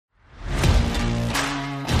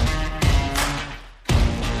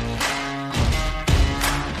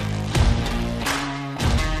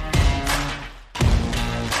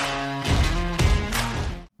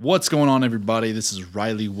What's going on, everybody? This is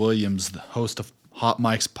Riley Williams, the host of Hot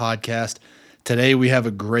Mike's podcast. Today we have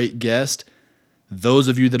a great guest. Those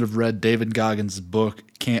of you that have read David Goggins' book,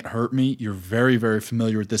 Can't Hurt Me, you're very, very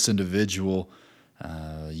familiar with this individual.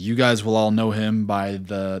 You guys will all know him by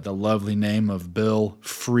the lovely name of Bill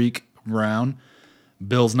Freak Brown.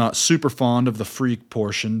 Bill's not super fond of the freak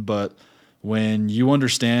portion, but when you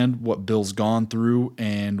understand what Bill's gone through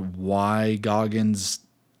and why Goggins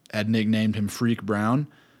had nicknamed him Freak Brown,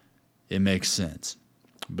 it makes sense.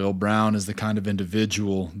 Bill Brown is the kind of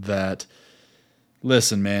individual that,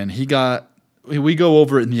 listen, man, we go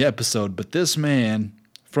over it in the episode, but this man,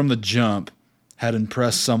 from the jump, had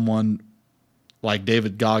impressed someone like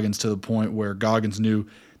David Goggins to the point where Goggins knew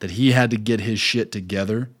that he had to get his shit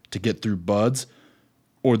together to get through BUD/S,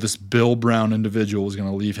 or this Bill Brown individual was going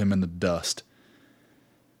to leave him in the dust.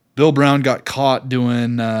 Bill Brown got caught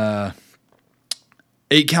doing 8-count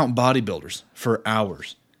bodybuilders for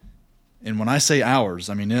hours. And when I say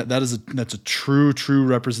hours, I mean that's a true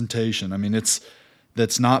representation. I mean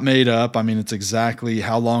that's not made up. I mean it's exactly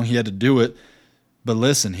how long he had to do it. But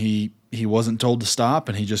listen, he wasn't told to stop,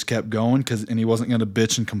 and he just kept going and he wasn't going to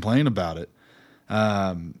bitch and complain about it.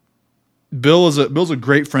 Bill's a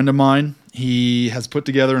great friend of mine. He has put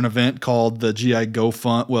together an event called the GI Go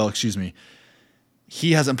Fund. Well, excuse me,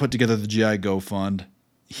 he hasn't put together the GI Go Fund.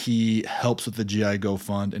 He helps with the GI Go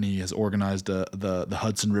Fund, and he has organized the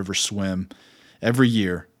Hudson River Swim every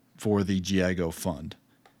year for the GI Go Fund.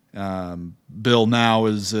 Bill now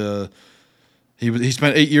is he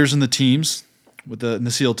spent 8 years in the teams in the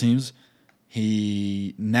SEAL teams.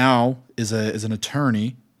 He now is an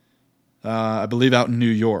attorney, I believe, out in New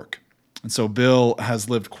York, and so Bill has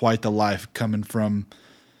lived quite the life, coming from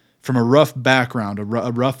a rough background, a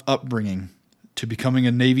rough upbringing, to becoming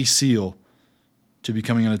a Navy SEAL, to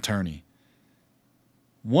becoming an attorney.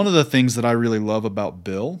 One of the things that I really love about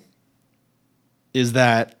Bill is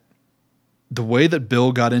that the way that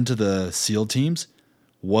Bill got into the SEAL teams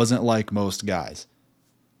wasn't like most guys.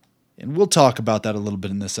 And we'll talk about that a little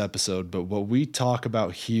bit in this episode, but what we talk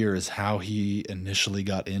about here is how he initially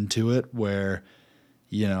got into it, where,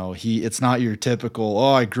 it's not your typical,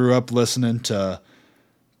 I grew up listening to,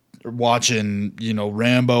 watching,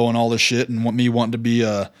 Rambo and all this shit and wanting to be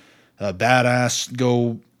a badass,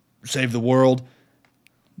 go save the world.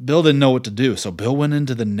 Bill didn't know what to do, so Bill went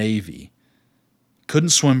into the Navy. Couldn't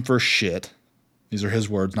swim for shit. These are his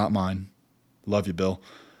words, not mine. Love you, Bill.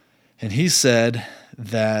 And he said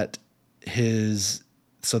that the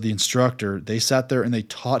instructor, they sat there and they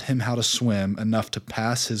taught him how to swim enough to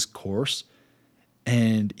pass his course,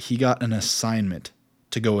 and he got an assignment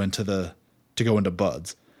to go into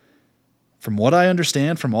BUD/S. From what I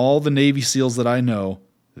understand, from all the Navy SEALs that I know,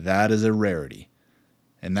 that is a rarity.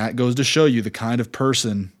 And that goes to show you the kind of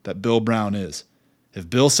person that Bill Brown is. If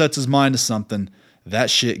Bill sets his mind to something, that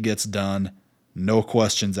shit gets done, no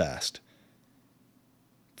questions asked.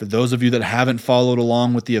 For those of you that haven't followed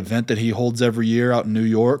along with the event that he holds every year out in New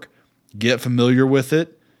York, get familiar with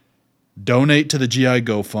it. Donate to the GI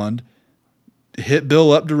Go Fund. Hit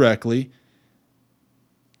Bill up directly.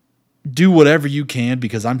 Do whatever you can,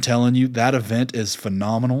 because I'm telling you, that event is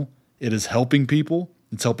phenomenal. It is helping people.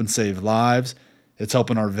 It's helping save lives. It's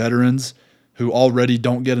helping our veterans who already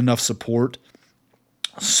don't get enough support.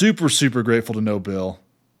 Super, super grateful to know Bill.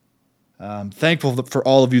 Thankful for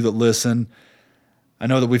all of you that listen. I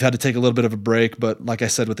know that we've had to take a little bit of a break, but like I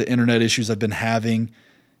said, with the internet issues I've been having,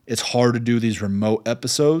 it's hard to do these remote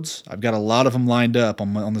episodes. I've got a lot of them lined up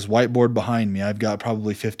on this whiteboard behind me. I've got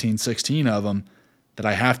probably 15, 16 of them that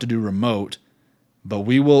I have to do remote. But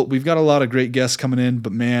we've got a lot of great guests coming in,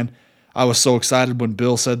 but man, I was so excited when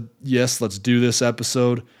Bill said, yes, let's do this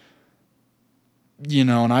episode.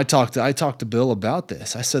 And I talked to Bill about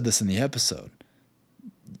this. I said this in the episode.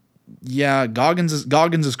 Yeah, Goggins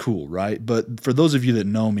is cool, right? But for those of you that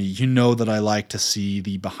know me, you know that I like to see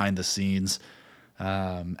the behind the scenes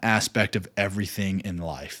aspect of everything in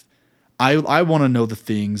life. I want to know the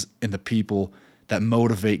things and the people that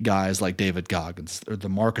motivate guys like David Goggins or the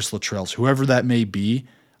Marcus Luttrells, whoever that may be.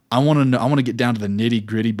 I want to know. I want to get down to the nitty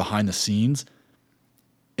gritty behind the scenes,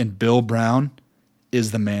 and Bill Brown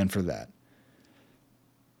is the man for that.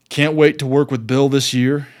 Can't wait to work with Bill this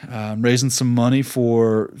year. Raising some money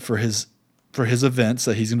for his events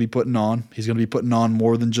that he's going to be putting on. He's going to be putting on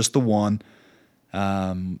more than just the one.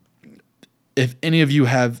 If any of you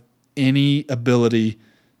have any ability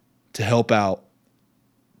to help out,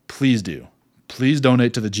 please do. Please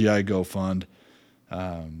donate to the GI Go Fund.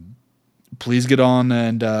 Please get on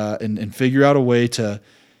and figure out a way to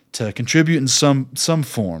contribute in some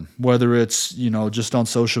form, whether it's just on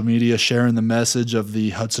social media sharing the message of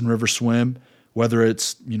the Hudson River Swim, whether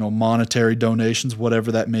it's, monetary donations,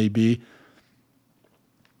 whatever that may be.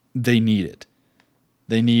 They need it.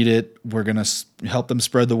 They need it. We're going to help them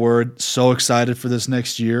spread the word. So excited for this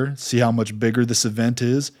next year. See how much bigger this event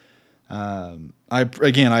is. I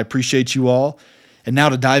appreciate you all. And now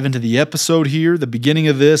to dive into the episode here, the beginning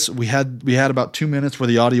of this, we had about 2 minutes where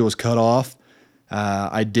the audio was cut off.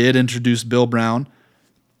 I did introduce Bill Brown.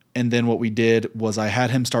 And then what we did was I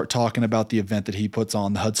had him start talking about the event that he puts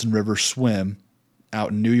on, the Hudson River Swim,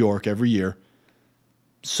 out in New York every year.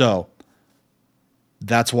 So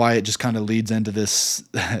that's why it just kind of leads into this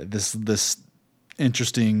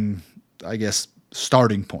interesting, I guess,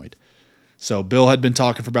 starting point. So Bill had been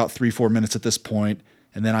talking for about 3-4 minutes at this point,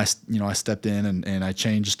 and then I stepped in and I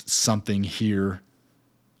changed something here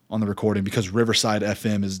on the recording because Riverside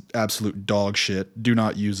FM is absolute dog shit. Do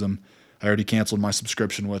not use them. I already canceled my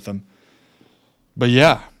subscription with them. But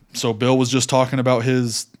yeah, so Bill was just talking about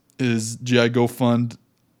his GI Go Fund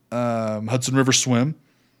Hudson River Swim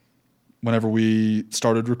whenever we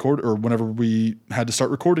whenever we had to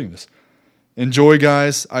start recording this. Enjoy,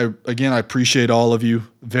 guys. I appreciate all of you.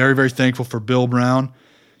 Very, very thankful for Bill Brown.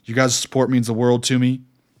 You guys' support means the world to me.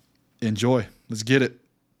 Enjoy. Let's get it.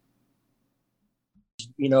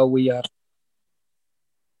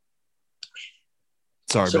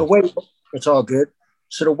 Sorry, so Bill. the way it's all good.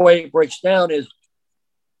 So the way it breaks down is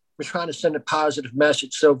we're trying to send a positive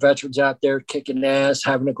message. So veterans out there kicking ass,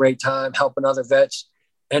 having a great time, helping other vets.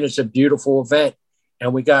 And it's a beautiful event.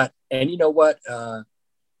 And you know what?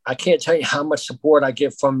 I can't tell you how much support I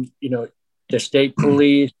get from, the state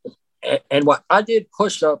police and what I did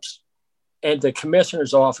push-ups and the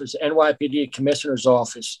commissioner's office, NYPD commissioner's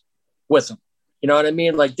office with them. You know what I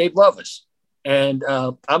mean? Like, they love us. And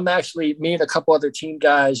I'm actually, me and a couple other team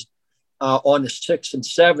guys on the 6th and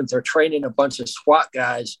 7th are training a bunch of SWAT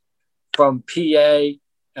guys from PA.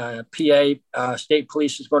 State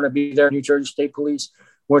police is going to be there, New Jersey State Police.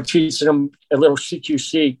 We're teaching them a little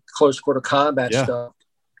CQC, close quarter combat stuff.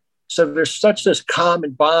 So there's such this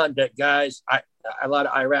common bond that guys, a lot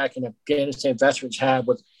of Iraq and Afghanistan veterans have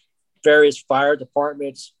with various fire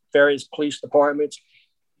departments, various police departments.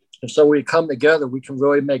 And so we come together, we can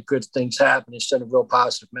really make good things happen and send a real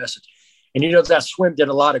positive message. And, that swim did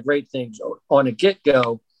a lot of great things on the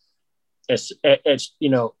get-go.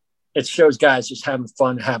 It shows guys just having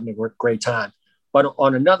fun, having a great time. But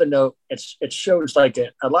on another note, it shows like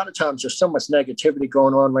a lot of times there's so much negativity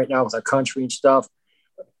going on right now with our country and stuff.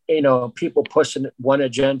 People pushing one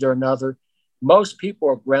agenda or another. Most people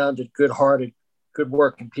are grounded, good-hearted,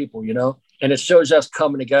 good-working people, and it shows us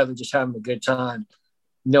coming together, just having a good time.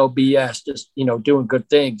 No BS, just, doing good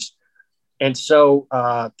things. And so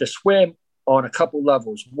the swim on a couple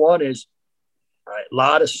levels. One is a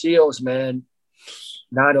lot of SEALs, man.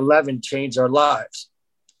 9/11 changed our lives.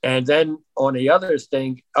 And then on the other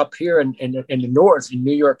thing, up here in the north, in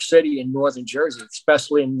New York City and northern Jersey,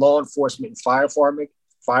 especially in law enforcement and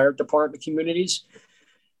fire department communities,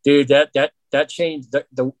 dude, that changed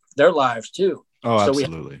their lives too. Oh,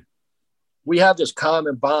 absolutely. So we have this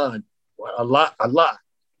common bond, a lot.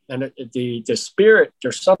 And the spirit,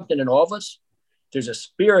 there's something in all of us. There's a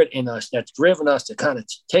spirit in us that's driven us to kind of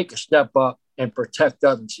take a step up and protect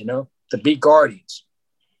others, to be guardians.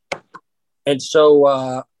 And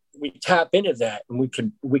so we tap into that, and we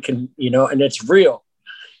can, and it's real.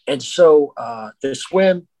 And so we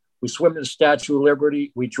swim to the Statue of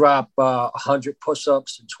Liberty. We drop 100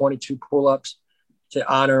 push-ups and 22 pull-ups to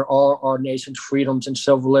honor all our nation's freedoms and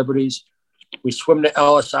civil liberties. We swim to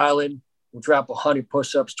Ellis Island. We drop 100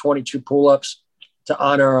 push-ups, 22 pull-ups to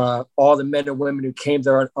honor all the men and women who came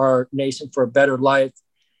to our nation for a better life,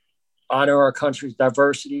 honor our country's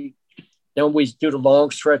diversity. Then we do the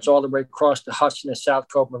long stretch all the way across the Hudson and South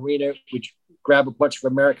Cove Marina. We grab a bunch of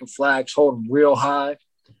American flags, hold them real high,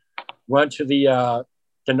 run to the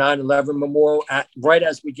 9/11 memorial. Right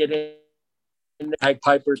as we get in, the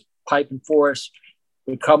bagpipers piping for us.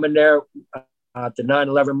 We come in there at the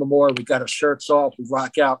 9/11 memorial. We got our shirts off. We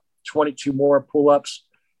rock out 22 more pull-ups,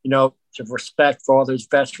 to respect for all those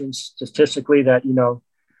veterans statistically that,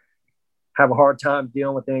 have a hard time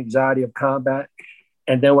dealing with the anxiety of combat.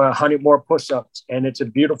 And then we're 100 more push-ups. And it's a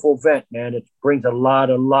beautiful event, man. It brings a lot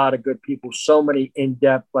of good people. So many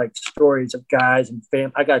in-depth stories of guys and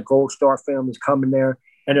fam. I got Gold Star families coming there.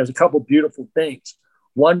 And there's a couple beautiful things.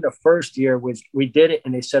 One, the first year was we did it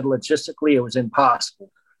and they said logistically it was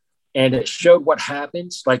impossible. And it showed what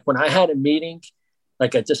happens. Like when I had a meeting,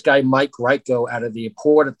 this guy, Mike Reiko out of the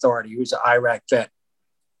Port Authority, who's an Iraq vet,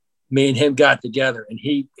 me and him got together and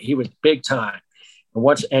he was big time.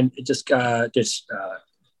 And this guy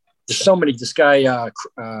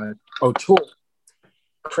O'Toole,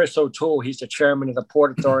 Chris O'Toole, he's the chairman of the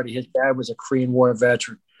Port Authority. His dad was a Korean War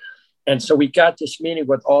veteran. And so we got this meeting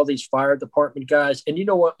with all these fire department guys. And you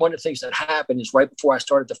know what? One of the things that happened is right before I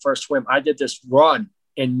started the first swim, I did this run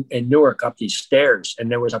in Newark up these stairs. And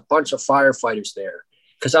there was a bunch of firefighters there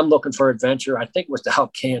because I'm looking for adventure. I think it was to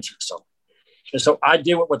help cancer or something. And so I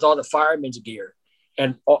do it with all the firemen's gear.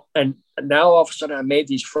 And now all of a sudden I made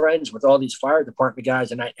these friends with all these fire department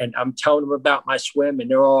guys. And I'm telling them about my swim and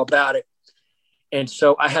they're all about it. And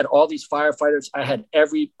so I had all these firefighters. I had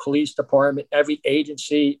every police department, every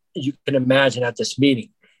agency you can imagine at this meeting.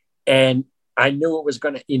 And I knew it was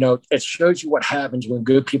going to, it shows you what happens when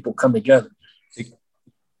good people come together.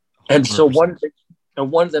 And so one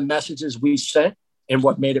of the messages we sent and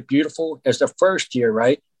what made it beautiful is the first year,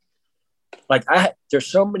 right? Like there's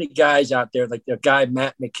so many guys out there, like the guy,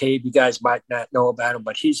 Matt McCabe, you guys might not know about him,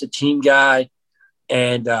 but he's a team guy.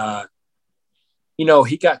 And,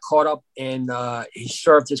 he got caught up in, he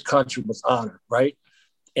served his country with honor, right?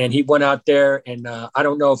 And he went out there and I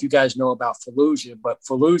don't know if you guys know about Fallujah, but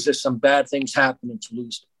Fallujah, some bad things happened in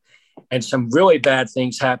Fallujah. And some really bad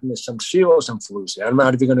things happened to some SEALs in Fallujah. I'm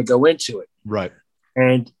not even going to go into it. Right.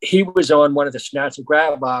 And he was on one of the snatch and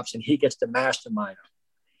grab ops and he gets the mastermind.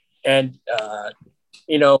 And,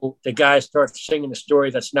 the guy starts singing a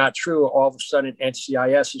story that's not true. All of a sudden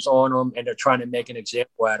NCIS is on him and they're trying to make an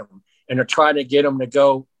example out of him. And they're trying to get him to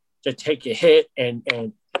go to take a hit and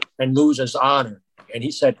lose his honor. And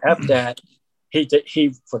he said, F that.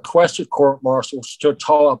 He requested court-martial, stood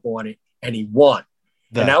tall up on it, and he won.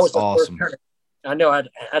 That's and that was the awesome. First time, I know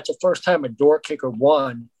that's the first time a door kicker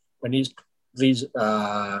won when these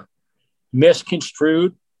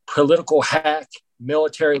misconstrued political hack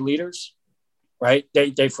military leaders, right?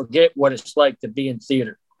 They forget what it's like to be in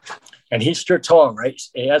theater. And he stood tall, right?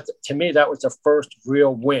 And to me, that was the first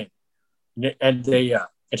real win. And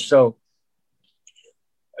so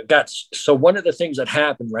one of the things that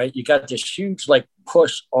happened, right? You got this huge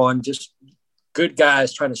push on just good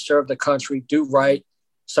guys trying to serve the country, do right.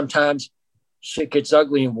 Sometimes shit gets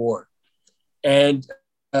ugly in war, and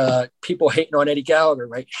people hating on Eddie Gallagher,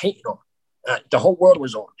 right? Hating on him. The whole world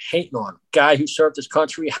was on hating on him. Guy who served his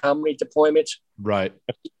country, how many deployments, right?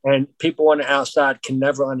 And people on the outside can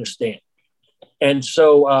never understand. And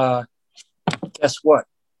so, guess what?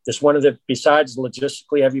 This one of the, besides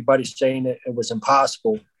logistically, everybody's saying that it was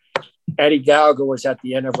impossible. Eddie Gallagher was at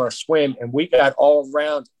the end of our swim, and we got all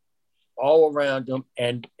around him,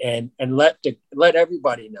 and let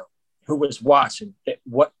everybody know who was watching that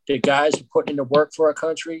what the guys who put in the work for our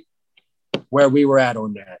country, where we were at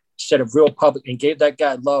on that, set of real public, and gave that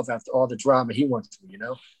guy love after all the drama he went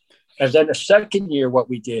through, And then the second year, what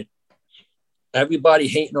we did, everybody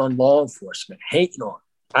hating on law enforcement, hating on.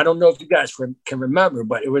 I don't know if you guys can remember,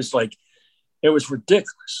 but it was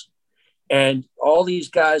ridiculous. And all these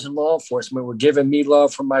guys in law enforcement were giving me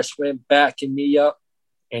love for my swim, backing me up.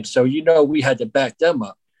 And so, we had to back them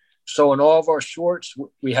up. So in all of our shorts,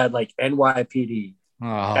 we had NYPD,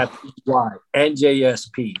 FBI,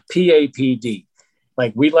 NJSP, PAPD.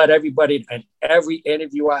 We let everybody, and every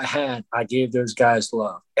interview I had, I gave those guys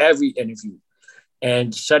love, every interview,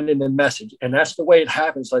 and sending the message. And that's the way it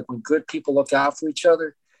happens. When good people look out for each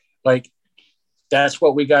other, that's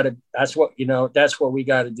what we got to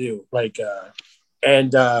do.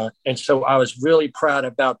 And so I was really proud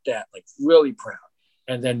about that, really proud.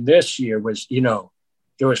 And then this year was,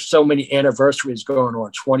 there were so many anniversaries going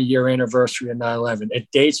on, 20-year anniversary of 9/11.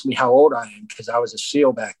 It dates me how old I am because I was a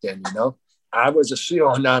SEAL back then, I was a SEAL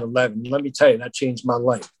on 9/11. Let me tell you, that changed my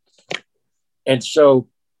life. And so,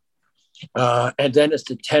 and then it's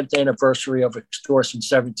the 10th anniversary of Extortion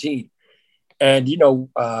 17. And,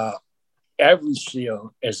 every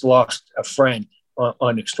SEAL has lost a friend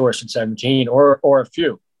on Extortion 17 or a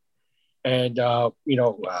few. And,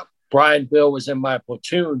 Brian Bill was in my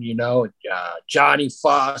platoon, Johnny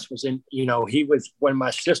Foss was in, he was in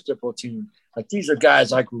my sister platoon. These are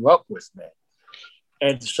guys I grew up with, man.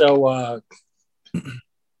 And so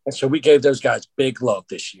we gave those guys big love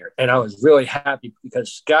this year. And I was really happy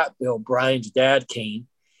because Scott Bill, Brian's dad, came,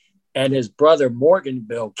 and his brother Morgan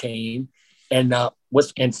Bill came, and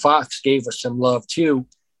Fox gave us some love too.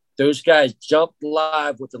 Those guys jumped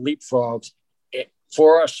live with the leapfrogs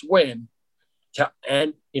for our swim.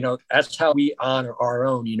 And, that's how we honor our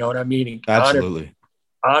own, you know what I mean? Absolutely.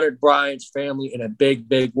 Honored Brian's family in a big,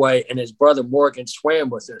 big way. And his brother Morgan swam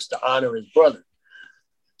with us to honor his brother.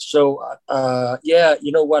 So,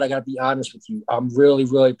 you know what? I got to be honest with you. I'm really,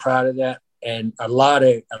 really proud of that. And a lot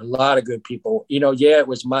of good people, it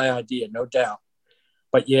was my idea, no doubt.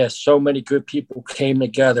 But so many good people came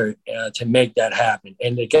together to make that happen.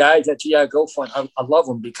 And the guys at GI Go Fund, I love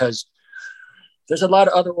them because there's a lot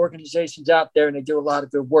of other organizations out there and they do a lot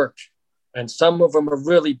of good work. And some of them are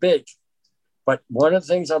really big. But one of the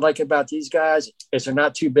things I like about these guys is they're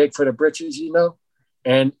not too big for the britches, you know,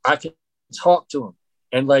 and I can talk to them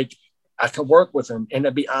and like I can work with them. And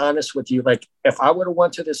to be honest with you, like if I would have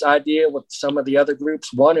went to this idea with some of the other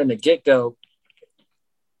groups, one in the get-go,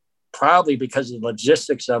 probably because of the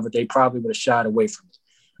logistics of it, they probably would have shied away from it.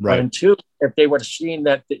 Right. And two, if they would have seen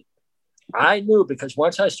that, I knew, because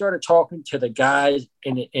once I started talking to the guys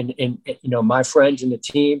in you know, my friends in the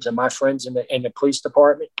teams and my friends in the police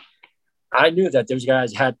department, I knew that those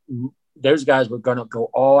guys were going to go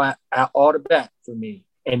all to bat for me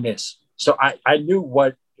in this. So I knew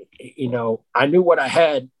what, you know, I knew what I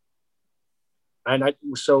had. And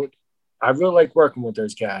so I really like working with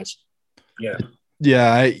those guys. Yeah.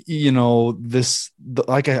 Yeah. I've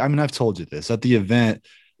told you this at the event,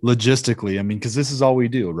 logistically, I mean, because this is all we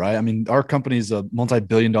do, right? I mean, our company is a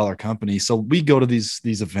multi-billion-dollar company. So we go to these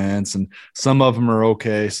events and some of them are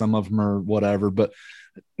okay. Some of them are whatever, but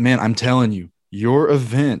man, I'm telling you, your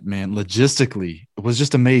event, man, logistically, it was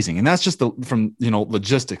just amazing. And that's just the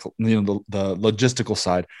logistical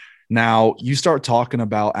side. Now you start talking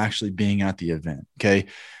about actually being at the event. Okay.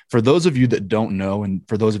 For those of you that don't know, and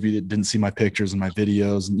for those of you that didn't see my pictures and my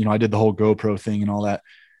videos, and, you know, I did the whole GoPro thing and all that.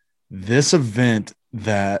 This event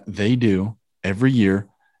that they do every year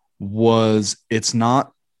it's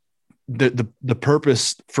not the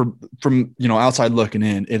purpose from, you know, outside looking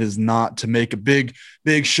in, it is not to make a big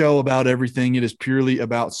show about everything. It is purely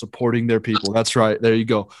about supporting their people. That's right. There you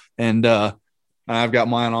go. And I've got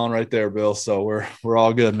mine on right there, Bill. So we're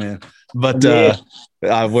all good, man. But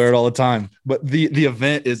I wear it all the time. But the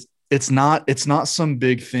event is, it's not some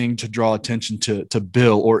big thing to draw attention to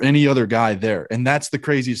Bill or any other guy there. And that's the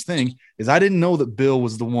craziest thing, is I didn't know that Bill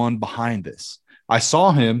was the one behind this. I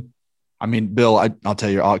saw him. I mean, Bill, I'll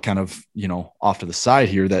tell you, I'll kind of, you know, off to the side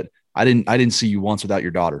here, that I didn't see you once without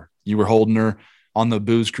your daughter. You were holding her on the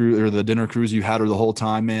booze cruise or the dinner cruise. You had her the whole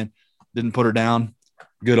time, man. Didn't put her down.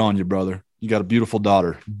 Good on you, brother. You got a beautiful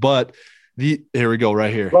daughter. But here we go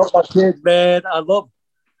right here. Love my kids, man. I love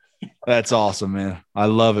them. That's awesome, man. I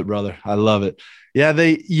love it, brother. I love it. Yeah,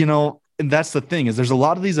 you know, and that's the thing, is there's a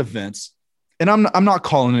lot of these events, and I'm not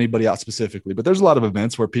calling anybody out specifically, but there's a lot of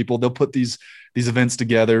events where they'll put these events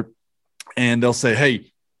together and they'll say,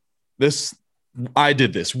 hey, I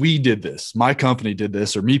did this, we did this, my company did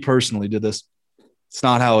this, or me personally did this. It's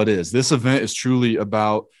not how it is. This event is truly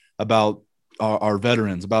about our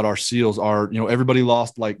veterans, about our SEALs, everybody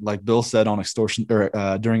lost, like Bill said, on extortion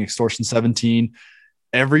or during Extortion 17.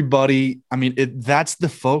 Everybody, I mean, that's the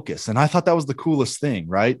focus. And I thought that was the coolest thing,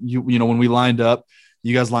 right? You know, when we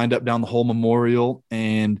you guys lined up down the whole memorial,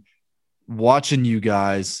 and watching you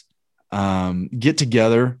guys get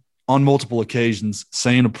together on multiple occasions,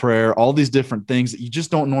 saying a prayer, all these different things that you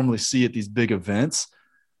just don't normally see at these big events.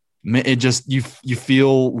 It just, you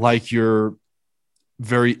feel like you're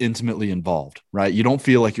very intimately involved, right? You don't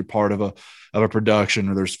feel like you're part of a production,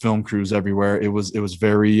 or there's film crews everywhere. It was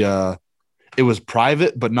very, it was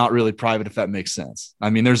private, but not really private, if that makes sense. I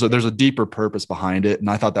mean, there's a deeper purpose behind it. And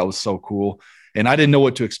I thought that was so cool. And I didn't know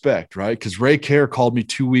what to expect, right? Because Ray Kerr called me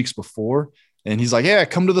 2 weeks before, and he's like, yeah,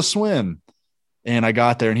 come to the swim. And I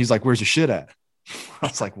got there, and he's like, where's your shit at? I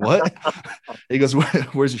was like, what? He goes,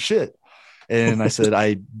 where's your shit? And I said,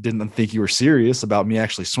 I didn't think you were serious about me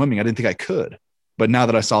actually swimming. I didn't think I could. But now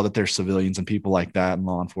that I saw that there's civilians and people like that in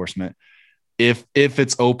law enforcement, if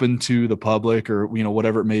it's open to the public, or, you know,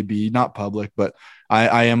 whatever it may be, not public, but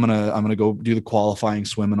I'm going to go do the qualifying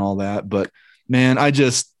swim and all that. But man, I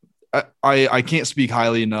can't speak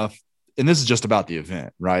highly enough. And this is just about the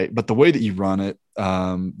event, right? But the way that you run it,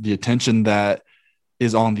 the attention that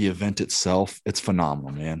is on the event itself, it's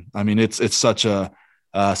phenomenal, man. I mean, it's such a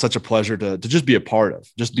pleasure to just be a part of,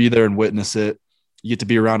 just be there and witness it. You get to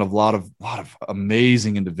be around a lot of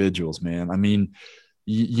amazing individuals, man. I mean,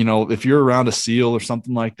 you know, if you're around a SEAL or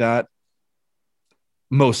something like that,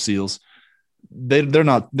 most SEALs, they're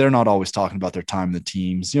not always talking about their time in the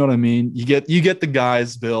teams. You know what I mean? You get the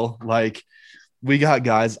guys, Bill, like we got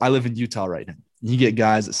guys. I live in Utah right now. You get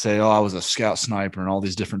guys that say, oh, I was a scout sniper and all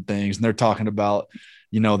these different things. And they're talking about,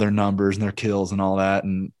 you know, their numbers and their kills and all that.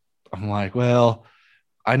 And I'm like, well,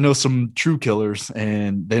 I know some true killers,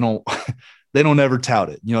 and they don't ever tout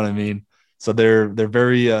it. You know what I mean? So they're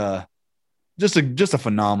very, just a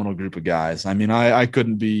phenomenal group of guys. I mean, I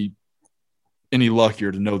couldn't be any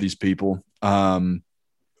luckier to know these people. And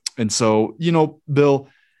so, you know, Bill,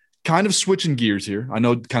 kind of switching gears here. I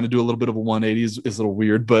know kind of do a little bit of a 180 is a little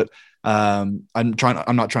weird, but I'm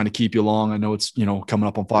not trying to keep you long. I know it's, you know, coming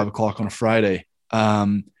up on 5 o'clock on a Friday.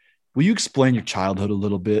 will you explain your childhood a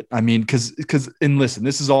little bit? I mean, and listen,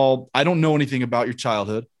 this is all, I don't know anything about your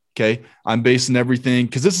childhood. Okay. I'm basing everything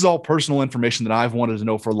because this is all personal information that I've wanted to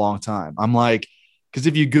know for a long time. I'm like, because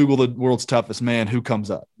if you Google the world's toughest man, who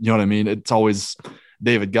comes up? You know what I mean? It's always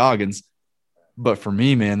David Goggins. But for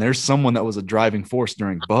me, man, there's someone that was a driving force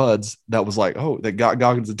during Buds that was like, oh, that got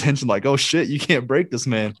Goggins' attention. Like, oh shit, you can't break this,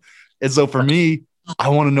 man. And so for me, I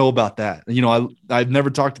want to know about that. You know, I've never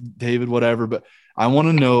talked to David, whatever, but I want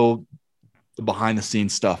to know the behind the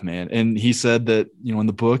scenes stuff, man. And he said that, you know, in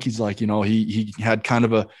the book, he's like, you know, he had kind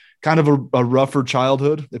of a rougher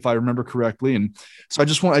childhood, if I remember correctly. And so I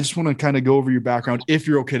just want to kind of go over your background if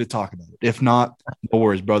you're okay to talk about it. If not, no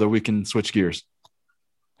worries, brother. We can switch gears.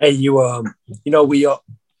 Hey, you know,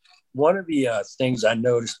 one of the things I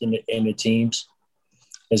noticed in the teams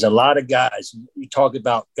is a lot of guys. You talk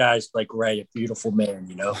about guys like Ray, a beautiful man,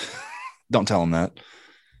 you know. Don't tell him that.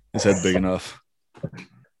 His head's big enough.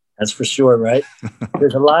 That's for sure, right?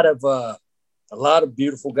 There's a lot of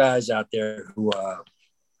beautiful guys out there who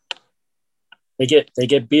they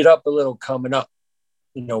get beat up a little coming up,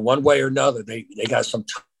 you know, one way or another. They got some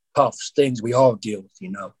tough things we all deal with, you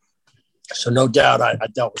know. So no doubt I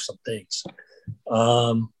dealt with some things.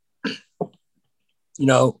 You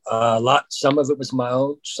know, some of it was my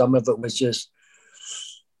own, some of it was just,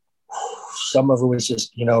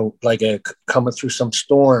 you know, like coming through some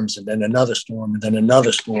storms and then another storm and then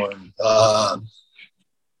another storm. I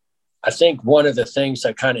think one of the things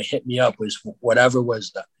that kind of hit me up was whatever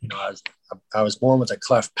was, you know, I was born with a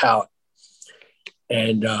cleft palate.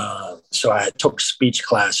 And so I took speech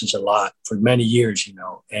classes a lot for many years, you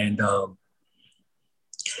know, and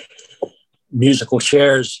musical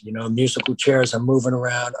chairs, I'm moving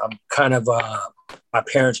around. I'm kind of, my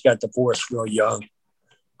parents got divorced real young.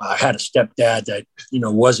 I had a stepdad that, you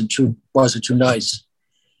know, wasn't too nice.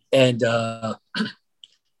 And, you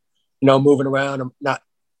know, moving around, I'm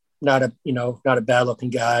not a bad looking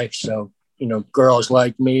guy. So, you know, girls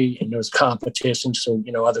like me and there was competition. So,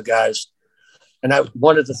 you know, other guys. And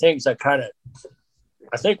one of the things that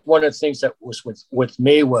was with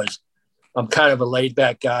me was I'm kind of a laid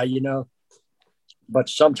back guy, you know, but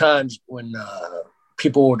sometimes when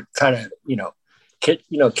people would kind of,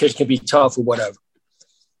 kids can be tough or whatever.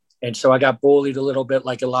 And so I got bullied a little bit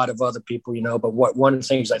like a lot of other people, you know, but one of the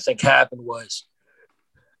things I think happened was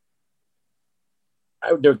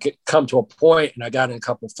I would come to a point and I got in a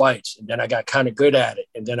couple of fights and then I got kind of good at it.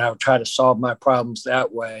 And then I would try to solve my problems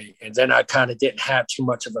that way. And then I kind of didn't have too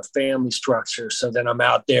much of a family structure. So then I'm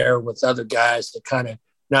out there with other guys that kind of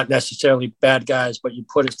not necessarily bad guys, but you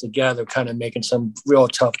put us together, kind of making some real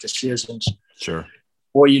tough decisions. Sure.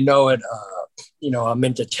 Well, you know it, you know, I'm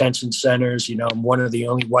in detention centers, you know, I'm one of the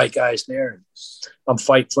only white guys there. I'm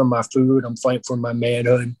fighting for my food. I'm fighting for my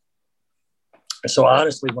manhood. And so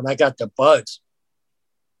honestly, when I got the Buds,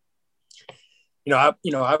 I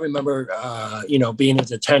remember, being in a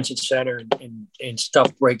detention center and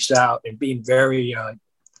stuff breaks out and being very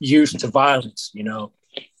used to violence, you know.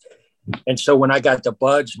 And so when I got the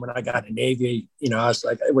Buds, when I got in Navy, you know, I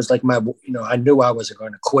knew I wasn't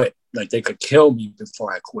going to quit. Like they could kill me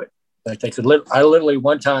before I quit. Like they could, I literally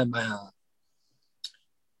one time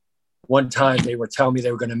they were telling me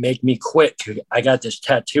they were going to make me quit. I got this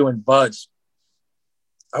tattoo in Buds.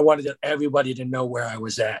 I wanted everybody to know where I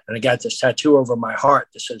was at. And I got this tattoo over my heart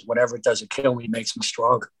that says, whatever doesn't kill me makes me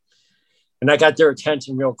stronger. And I got their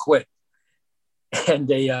attention real quick.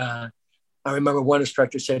 And I remember one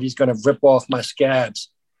instructor said he's going to rip off my scabs.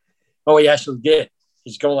 Oh, he actually did.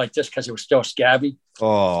 He's going like this because it was still scabby.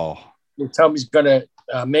 Oh. He told me he's going to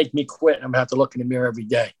make me quit. And I'm going to have to look in the mirror every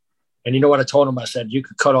day. And you know what I told him? I said, you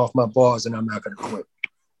could cut off my balls and I'm not going to quit.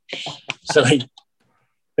 So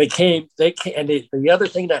they came, and the other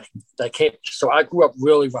thing that came, so I grew up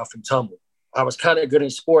really rough and tumble. I was kind of good in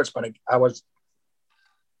sports, but I was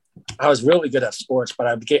really good at sports, but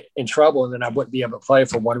I'd get in trouble and then I wouldn't be able to play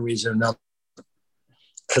for one reason or another.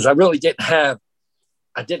 Because I really didn't have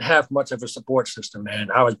much of a support system, man.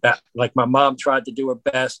 I was like my mom tried to do her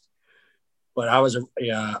best, but I was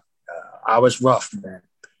rough, man.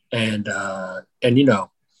 And you know,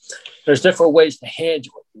 there's different ways to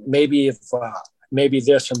handle it. Maybe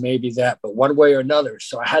this or maybe that, but one way or another.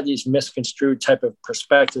 So I had these misconstrued type of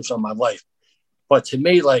perspectives on my life. But to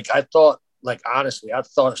me, honestly, I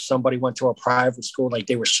thought if somebody went to a private school, like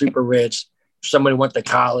they were super rich. If somebody went to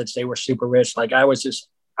college, they were super rich. Like I was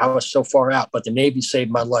so far out, but the Navy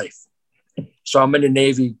saved my life. So I'm in the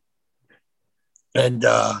Navy and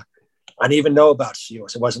I didn't even know about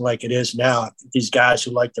SEALs. It wasn't like it is now. These guys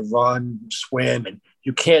who like to run, swim, and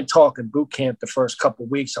you can't talk in boot camp the first couple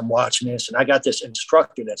of weeks. I'm watching this and I got this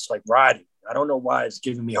instructor that's like riding. I don't know why it's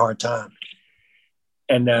giving me a hard time.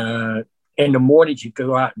 And in the morning, you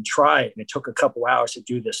go out and try it. And it took a couple hours to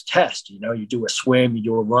do this test. You know, you do a swim, you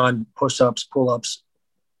do a run, push-ups, pull-ups,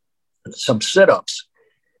 some sit-ups.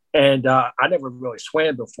 And I never really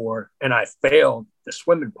swam before, and I failed the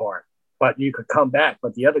swimming part. But you could come back.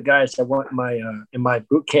 But the other guys that went in my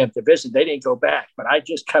boot camp division, they didn't go back. But I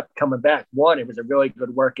just kept coming back. One, it was a really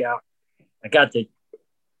good workout. I got the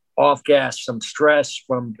off gas, some stress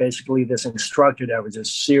from basically this instructor that was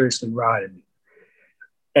just seriously riding me.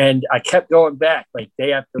 And I kept going back like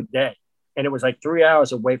day after day. And it was like 3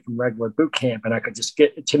 hours away from regular boot camp. And I could just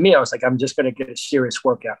to me, I was like, I'm just going to get a serious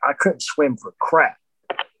workout. I couldn't swim for crap.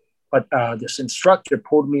 But this instructor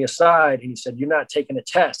pulled me aside and he said, you're not taking a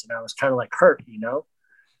test. And I was kind of like hurt, you know.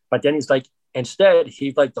 But then he's like, instead,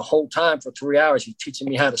 he's like the whole time for 3 hours, he's teaching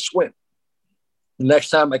me how to swim. The next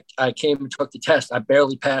time I came and took the test, I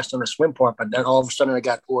barely passed on the swim part, but then all of a sudden I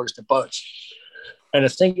got orders to BUD/S. And the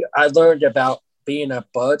thing I learned about being a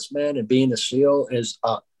BUD/S, man, and being a SEAL is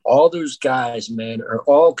all those guys, man, are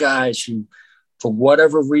all guys who, for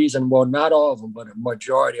whatever reason, well, not all of them, but a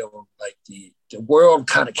majority of them, like the world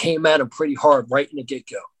kind of came at them pretty hard right in the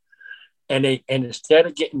get-go. And instead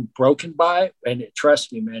of getting broken by it, and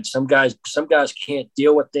trust me, man, some guys can't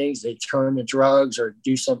deal with things. They turn to drugs or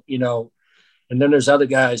do some, you know, and then there's other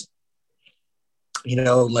guys, you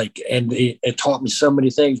know, like, and it taught me so many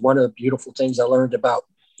things. One of the beautiful things I learned about,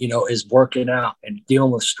 you know, is working out and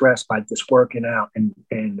dealing with stress by just working out and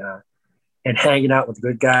hanging out with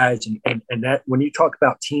good guys. And that when you talk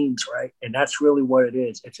about teams, right? And that's really what it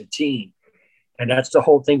is. It's a team. And that's the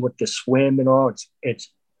whole thing with the swim and all.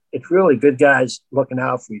 It's really good guys looking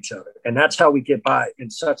out for each other. And that's how we get by in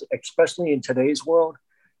such, especially in today's world,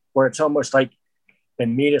 where it's almost like the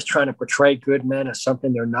media's trying to portray good men as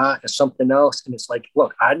something they're not, as something else. And it's like,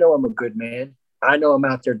 look, I know I'm a good man. I know I'm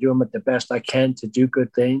out there doing the best I can to do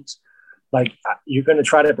good things. Like, you're going to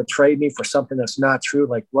try to portray me for something that's not true.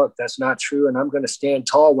 Like, look, that's not true. And I'm going to stand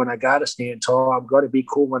tall when I got to stand tall. I'm going to be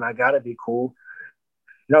cool when I got to be cool.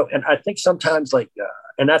 You know, and I think sometimes, like,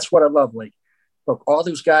 and that's what I love. Like, look, all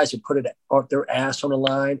those guys who put their ass on the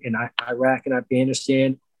line in Iraq and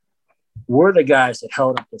Afghanistan were the guys that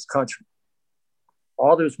held up this country.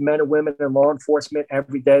 All those men and women in law enforcement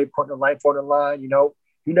every day putting their life on the line, you know,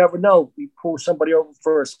 you never know. We pull somebody over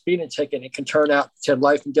for a speeding ticket. It can turn out to a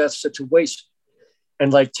life and death situation.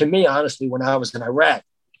 And like, to me, honestly, when I was in Iraq,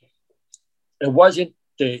 it wasn't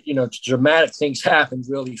dramatic things happened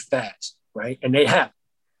really fast, right? And they happen.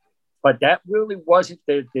 But that really wasn't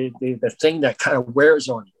the thing that kind of wears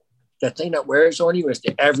on you. The thing that wears on you is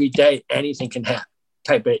the every day anything can happen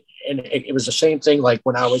type of. And it was the same thing like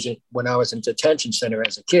when I was in detention center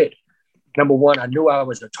as a kid. Number one, I knew I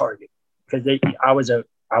was a target because I was a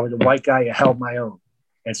white guy who held my own,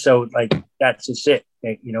 and so like that's just it.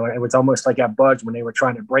 You know, it was almost like at BUD/S when they were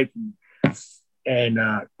trying to break me. And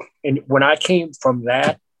when I came from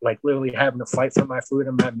that, like literally having to fight for my food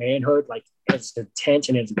and my manhood, like as intense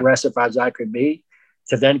and as aggressive as I could be,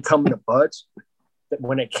 to then come to BUD/S.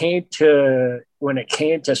 When it came to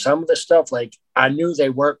some of the stuff, like I knew they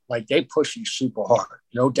weren't like they push you super hard,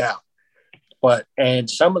 no doubt. And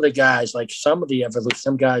some of the guys, like some of the evolution,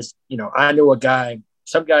 some guys, you know, I knew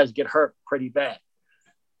some guys get hurt pretty bad.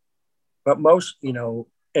 But most, you know,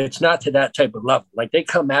 it's not to that type of level. Like they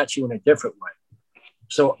come at you in a different way.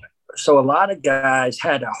 So a lot of guys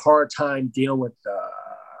had a hard time dealing with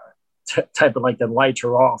type of like the lights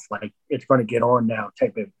are off, like it's going to get on now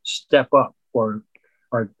type of step up or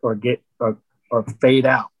fade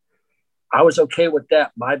out. I was okay with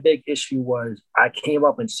that. My big issue was I came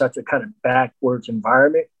up in such a kind of backwards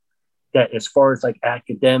environment that as far as like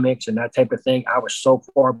academics and that type of thing, I was so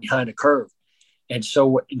far behind the curve. And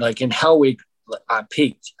so like in Hell Week, I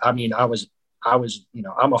peaked. I mean, I was, you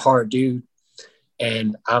know, I'm a hard dude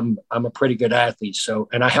and I'm a pretty good athlete. So,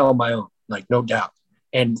 and I held my own, like no doubt.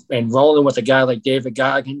 And rolling with a guy like David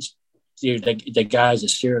Goggins, dude, the guy's a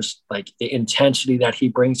serious, like the intensity that he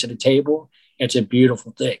brings to the table, it's a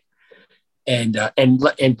beautiful thing. And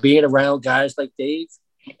being around guys like Dave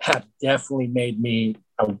have definitely made me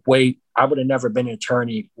I would have never been an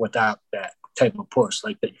attorney without that type of push.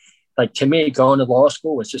 Like to me, going to law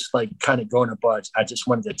school was just like kind of going to BUD/S. I just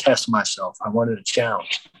wanted to test myself. I wanted a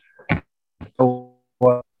challenge. So,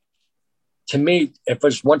 to me, if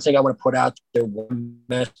there's one thing I want to put out there,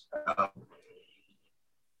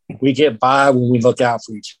 we get by when we look out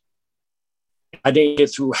for each other. I didn't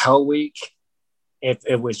get through Hell Week if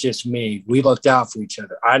it was just me. We looked out for each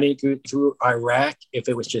other. I didn't get through Iraq if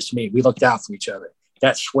it was just me. We looked out for each other.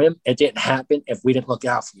 That swim, it didn't happen if we didn't look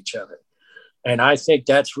out for each other. And I think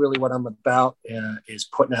that's really what I'm about, is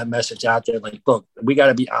putting that message out there. Like, look, we got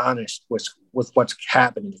to be honest with what's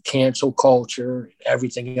happening, the cancel culture, and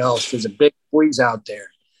everything else. There's a big squeeze out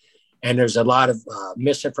there, and there's a lot of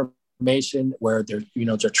misinformation where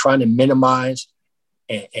they're trying to minimize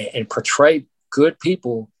and portray good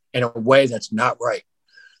people in a way that's not right.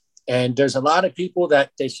 And there's a lot of people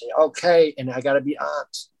that they say, okay, and I got to be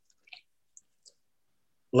honest.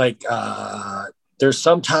 Like, there's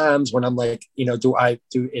sometimes when I'm like,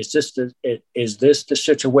 is this the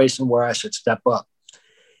situation where I should step up?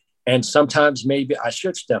 And sometimes maybe I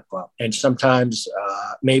should step up, and sometimes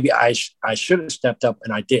maybe I should have stepped up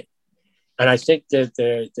and I didn't. And I think that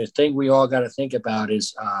the thing we all got to think about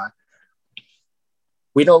is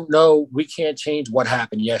we don't know, we can't change what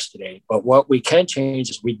happened yesterday, but what we can change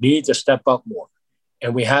is we need to step up more,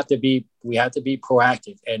 and we have to be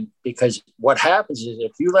proactive. And because what happens is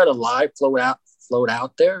if you let a lie float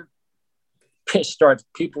out there,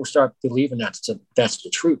 people start believing that's the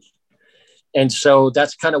truth. And so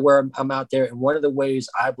that's kind of where I'm out there. And one of the ways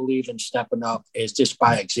I believe in stepping up is just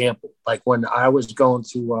by example. Like when I was going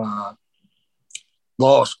through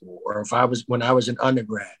law school, or when I was an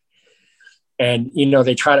undergrad, and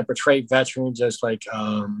they try to portray veterans as like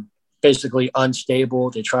basically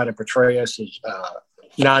unstable. They try to portray us as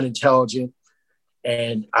non-intelligent.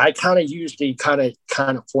 And I kind of used the kind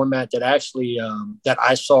of format that actually that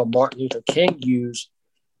I saw Martin Luther King use,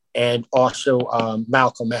 and also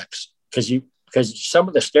Malcolm X, because some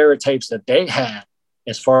of the stereotypes that they had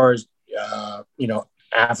as far as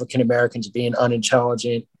African Americans being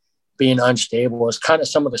unintelligent, being unstable, is kind of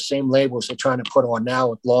some of the same labels they're trying to put on now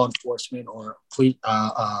with law enforcement or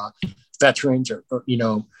veterans, or.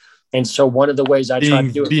 And so one of the ways I try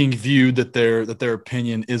to do it, being viewed that their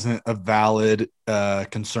opinion isn't a valid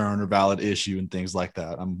concern or valid issue and things like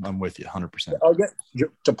that. I'm with you 100%. Oh yeah,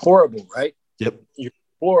 you're deplorable, right? Yep, you're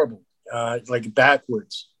deplorable, like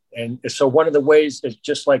backwards. And so one of the ways is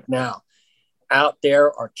just like now, out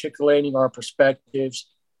there articulating our perspectives,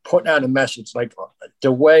 putting out a message. Like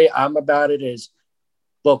the way I'm about it is,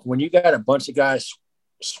 look, when you got a bunch of guys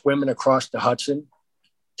swimming across the Hudson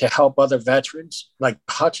to help other veterans, like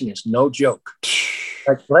Hudson is no joke.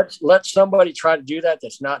 Like let somebody try to do that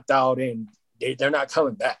that's not dialed in. They're not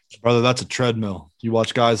coming back. Brother, that's a treadmill. You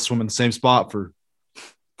watch guys swim in the same spot for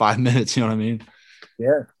 5 minutes, you know what I mean?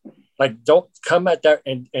 Yeah. Like don't come at that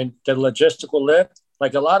and the logistical lift.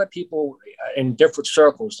 Like a lot of people in different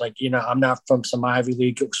circles, like, I'm not from some Ivy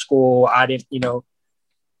League school. I didn't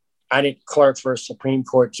clerk for a Supreme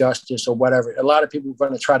Court justice or whatever. A lot of people are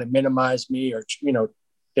going to try to minimize me, or,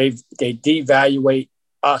 they devaluate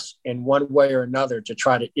us in one way or another to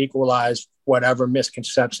try to equalize whatever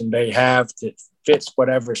misconception they have that fits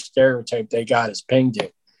whatever stereotype they got as pinged in.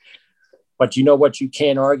 But you know what you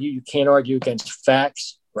can't argue? You can't argue against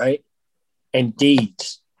facts, right? And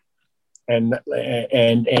deeds. And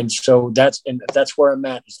so that's where I'm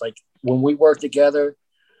at. It's like when we work together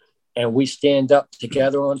and we stand up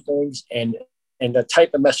together on things, and the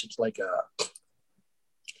type of message like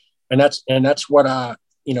and that's what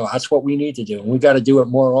that's what we need to do. And we got to do it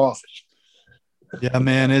more often. Yeah,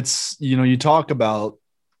 man. It's, you talk about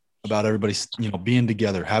everybody, being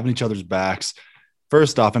together, having each other's backs.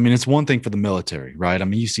 First off, I mean, it's one thing for the military, right? I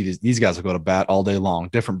mean, you see these guys will go to bat all day long,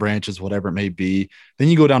 different branches, whatever it may be. Then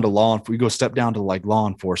you go down to we go step down to like law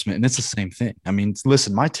enforcement, and it's the same thing. I mean,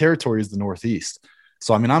 listen, my territory is the Northeast.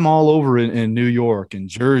 So, I mean, I'm all over in New York and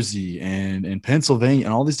Jersey and in Pennsylvania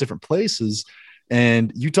and all these different places.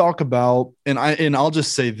 And you talk about, and I'll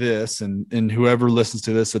just say this, and whoever listens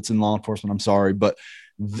to this that's in law enforcement, I'm sorry, but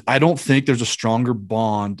I don't think there's a stronger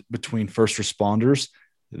bond between first responders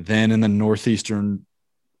than in the northeastern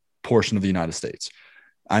portion of the United States.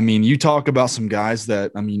 I mean, you talk about some guys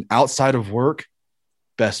that, I mean, outside of work,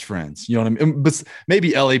 best friends, you know what I mean? But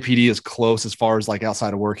maybe LAPD is close as far as like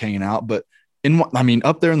outside of work hanging out, but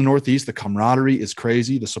up there in the Northeast, the camaraderie is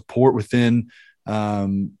crazy. The support within,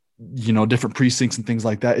 different precincts and things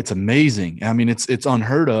like that. It's amazing. I mean, it's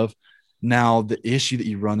unheard of. Now, the issue that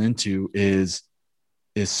you run into is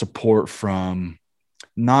support from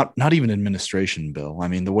not even administration, Bill. I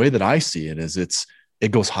mean, the way that I see it is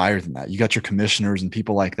it goes higher than that. You got your commissioners and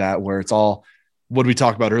people like that, where it's all, what we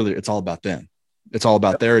talked about earlier, it's all about them. It's all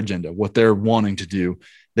about their agenda, what they're wanting to do.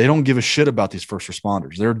 They don't give a shit about these first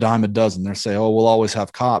responders. They're a dime a dozen. They're saying, oh, we'll always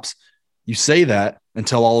have cops. You say that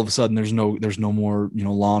until all of a sudden there's no more,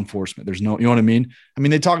 law enforcement. There's no, you know what I mean? I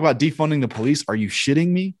mean, they talk about defunding the police. Are you shitting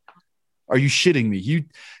me? Are you shitting me?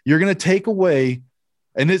 You're going to take away,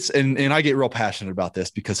 and I get real passionate about this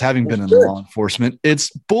because having been in law enforcement,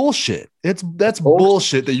 it's bullshit. That's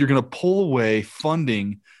bullshit that you're going to pull away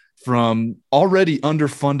funding from already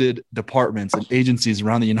underfunded departments and agencies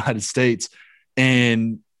around the United States,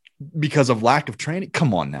 and because of lack of training.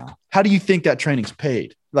 Come on now. How do you think that training's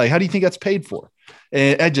paid? Like, how do you think that's paid for?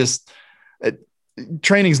 And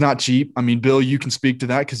training's not cheap. I mean, Bill, you can speak to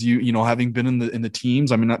that because you know, having been in the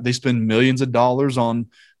teams, I mean, they spend millions of dollars on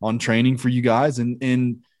training for you guys,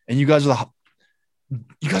 and you guys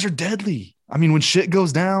are deadly. I mean, when shit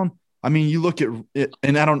goes down, I mean, you look at it,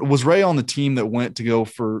 and was Ray on the team that went to go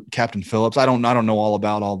for Captain Phillips? I don't know all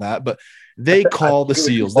about all that, but they call the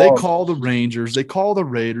SEALs, they call the Rangers, they call the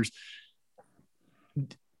Raiders.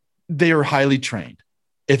 They are highly trained.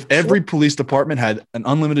 If every police department had an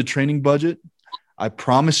unlimited training budget, I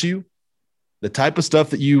promise you, the type of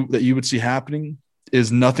stuff that you would see happening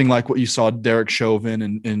is nothing like what you saw Derek Chauvin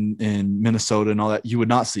in Minnesota and all that. You would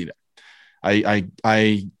not see that. I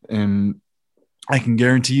can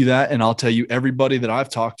guarantee you that, and I'll tell you, everybody that I've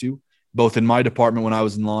talked to, both in my department when I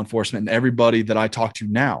was in law enforcement and everybody that I talk to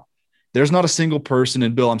now, there's not a single person.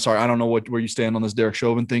 And Bill, I'm sorry, I don't know where you stand on this Derek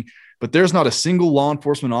Chauvin thing, but there's not a single law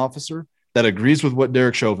enforcement officer that agrees with what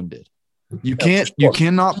Derek Chauvin did. You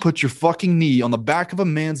cannot put your fucking knee on the back of a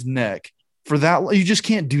man's neck for that. You just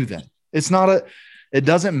can't do that. It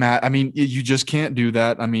doesn't matter. I mean, you just can't do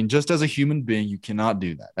that. I mean, just as a human being, you cannot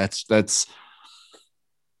do that.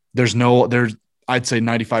 I'd say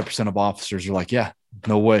 95% of officers are like, yeah,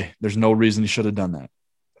 no way. There's no reason he should have done that.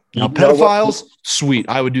 Now, pedophiles, sweet.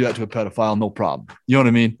 I would do that to a pedophile, no problem. You know what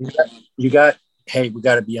I mean? Hey, we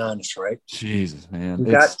got to be honest, right? Jesus, man.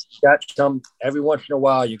 You got some, every once in a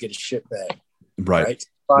while, you get a shit bag. Right.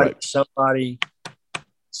 Somebody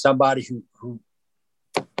who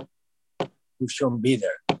shouldn't be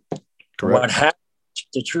there. Correct. What happens,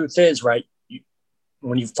 the truth is, right,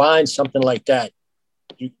 when you find something like that,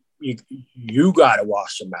 you got to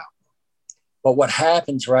wash them out. But what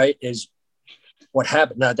happens, right, is what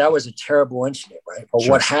happened. Now, that was a terrible incident, right? But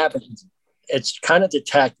Sure. What happens, it's kind of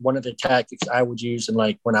one of the tactics I would use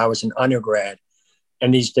when I was an undergrad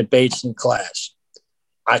and these debates in class.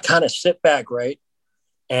 I kind of sit back, right?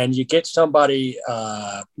 And you get somebody,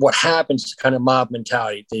 what happens, kind of mob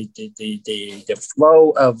mentality, the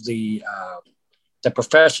flow of the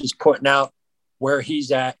professor's putting out where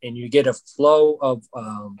he's at, and you get a flow of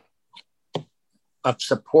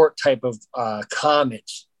support type of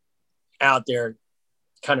comments out there,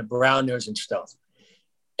 kind of brown nose and stuff.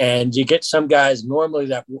 And you get some guys normally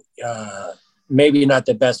that maybe not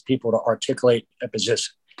the best people to articulate a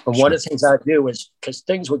position. But one of the things I do is, because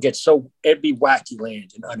things would get it'd be wacky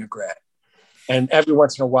land in undergrad. And every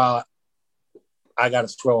once in a while, I got to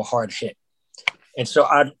throw a hard hit. And so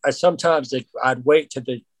I sometimes I'd wait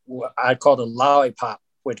I'd call the lollipop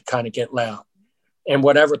would kind of get loud in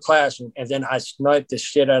whatever classroom. And then I sniped the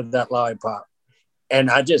shit out of that lollipop. And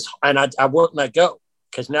I wouldn't let go,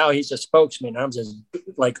 because now he's a spokesman. I'm just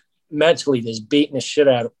like mentally just beating the shit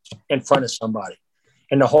out of in front of somebody.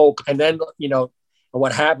 And then, you know, and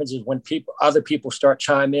what happens is when other people start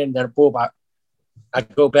chiming in, then boom, I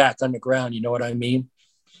go back underground. You know what I mean?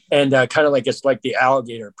 And kind of like, it's like the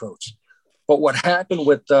alligator approach. But what happened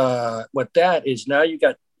with that is now you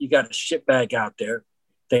got a shitbag out there.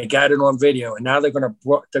 They got it on video, and now they're gonna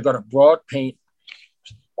broad paint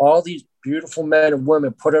all these beautiful men and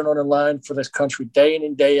women, put it on the line for this country day in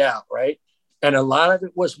and day out, right? And a lot of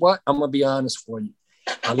it was what? I'm gonna be honest for you.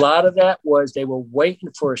 A lot of that was they were waiting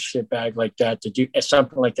for a shitbag like that to do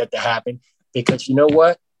something like that to happen, because you know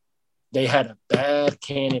what? They had a bad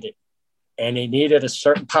candidate, and they needed a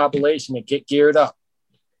certain population to get geared up.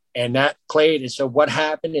 And that played. And so what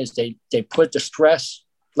happened is they put the stress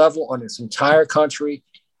level on this entire country.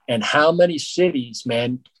 And how many cities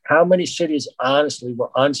honestly were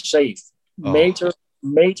unsafe? Oh.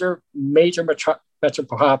 Major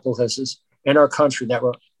metropolises in our country that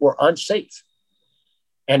were unsafe.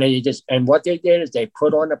 And what they did is they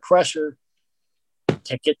put on the pressure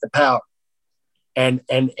to get the power. And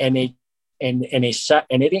they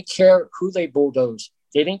didn't care who they bulldozed.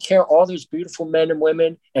 They didn't care all those beautiful men and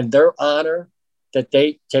women and their honor that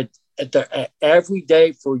every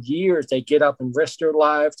day for years they get up and risk their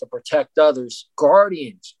lives to protect others.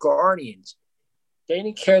 Guardians. They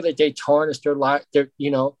didn't care that they tarnish their life.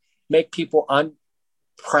 Make people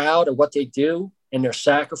proud of what they do and their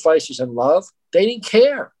sacrifices and love. They didn't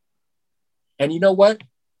care. And you know what?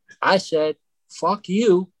 I said, fuck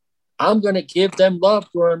you. I'm going to give them love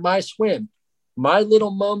during my swim, my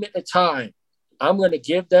little moment of time. I'm going to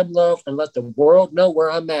give them love and let the world know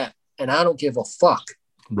where I'm at. And I don't give a fuck.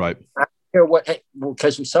 Right. I don't care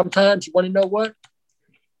because sometimes you want to know what?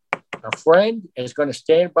 A friend is going to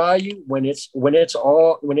stand by you when it's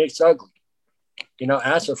ugly. You know,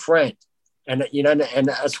 as a friend. And and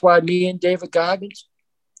that's why me and David Goggins,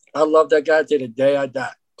 I love that guy to the day I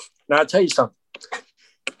die. Now I'll tell you something.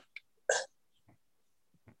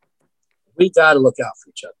 We got to look out for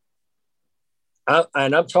each other.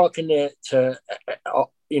 And I'm talking to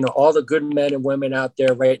all the good men and women out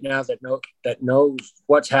there right now that knows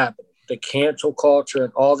what's happening, the cancel culture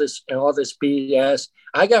and all this BS.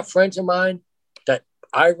 I got friends of mine that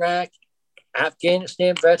Iraq,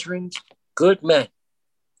 Afghanistan veterans, good men,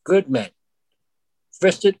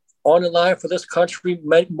 fisted on the line for this country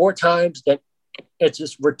more times than it's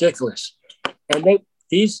just ridiculous. And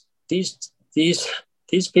these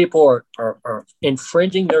people are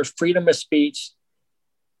infringing their freedom of speech,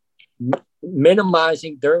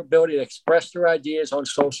 minimizing their ability to express their ideas on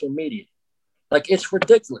social media. Like, it's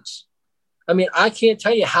ridiculous. I mean, I can't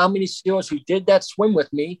tell you how many SEALs who did that swim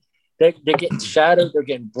with me, they're getting shadowed, they're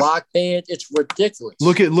getting block banned. It's ridiculous.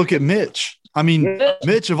 Look at Mitch. I mean, yeah.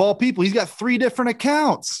 Mitch, of all people, he's got 3 different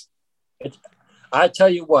accounts. I tell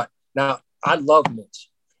you what, now I love Mitch.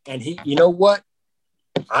 And he, you know what?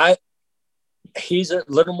 He's a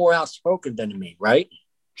little more outspoken than me, right?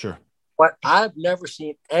 Sure. But I've never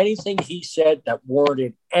seen anything he said that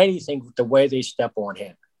warranted anything with the way they step on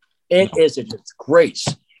him. It is a disgrace.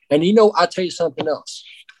 And I'll tell you something else.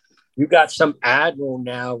 You got some admiral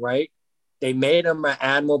now, right? They made him an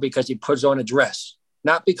admiral because he puts on a dress,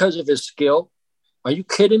 not because of his skill. Are you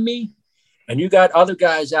kidding me? And you got other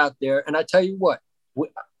guys out there. And I tell you what,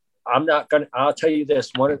 I'll tell you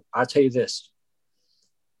this.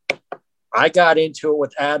 I got into it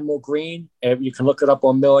with Admiral Green, and you can look it up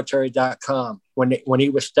on military.com when he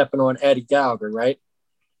was stepping on Eddie Gallagher, right?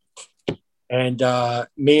 And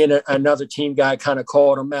me and another team guy kind of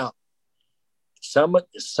called him out. Some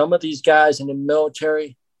of these guys in the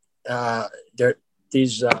military,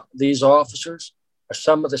 these officers are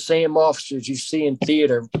some of the same officers you see in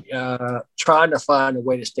theater trying to find a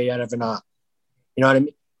way to stay out of an op. You know what I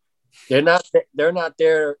mean? They're not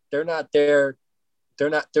there. They're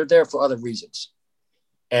there for other reasons.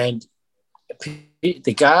 And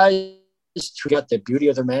the guys who got the beauty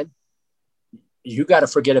of their men, you got to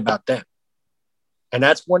forget about them. And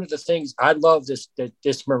that's one of the things I love. This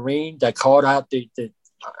Marine that called out the.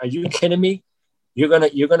 Are you kidding me? You're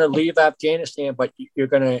gonna leave Afghanistan, but you're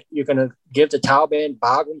gonna give the Taliban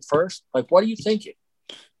Bagram first? Like, what are you thinking?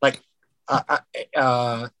 Like,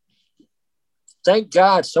 thank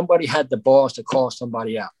God somebody had the balls to call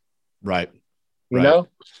somebody out. Right. You know?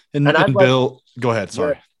 And Bill, go ahead.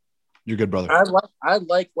 Sorry. Yeah. You're good, brother. I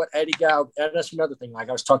like what Eddie Gallagher, and that's another thing. Like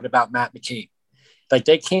I was talking about Matt McCain. Like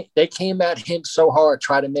they came at him so hard,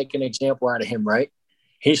 try to make an example out of him, right?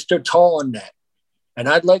 He stood tall on that. And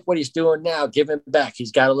I like what he's doing now, giving back.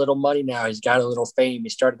 He's got a little money now. He's got a little fame. He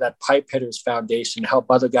started that Pipe Hitters Foundation to help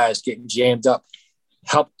other guys getting jammed up.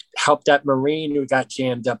 Help that Marine who got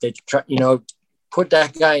jammed up. They put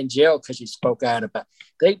that guy in jail because he spoke out about it.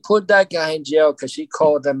 They put that guy in jail because he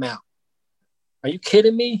called them out. Are you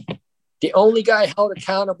kidding me? The only guy held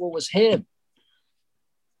accountable was him.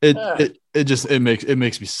 It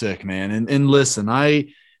makes me sick, man. And listen, I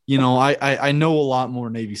know a lot more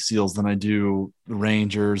Navy SEALs than I do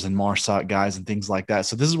Rangers and MARSOC guys and things like that.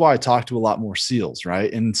 So this is why I talk to a lot more SEALs,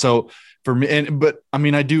 right? And so for me, I don't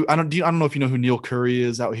know if you know who Neil Curry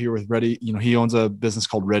is out here with Ready. He owns a business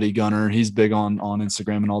called Ready Gunner. He's big on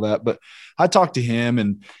Instagram and all that. But I talked to him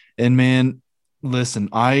and man, listen,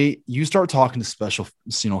 you start talking to special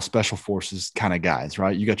forces kind of guys,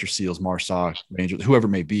 right? You got your SEALs, MARSOC, Rangers, whoever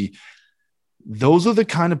it may be. Those are the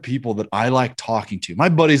kind of people that I like talking to. My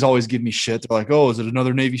buddies always give me shit. They're like, "Oh, is it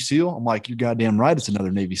another Navy SEAL?" I'm like, "You're goddamn right. It's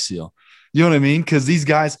another Navy SEAL." You know what I mean? Because these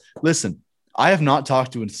guys, listen, I have not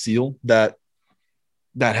talked to a SEAL that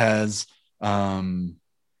has,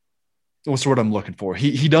 what's the word I'm looking for?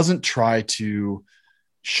 He doesn't try to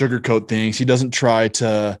sugarcoat things. He doesn't try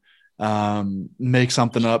to make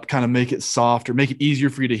something up, kind of make it soft or make it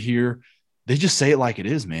easier for you to hear. They just say it like it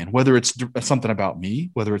is, man. Whether it's something about me,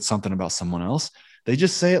 whether it's something about someone else, they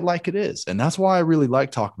just say it like it is. And that's why I really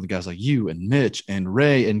like talking with guys like you and Mitch and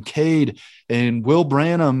Ray and Cade and Will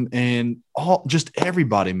Branham and just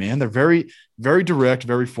everybody, man. They're very, very direct,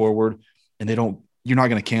 very forward, and you're not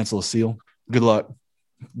going to cancel a SEAL. Good luck.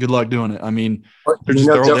 Good luck doing it. I mean,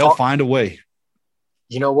 they'll find a way.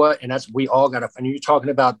 You know what? And we all got to, and you're talking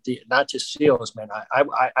about not just SEALs, man.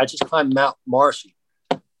 I just climbed Mount Marcy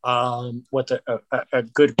with a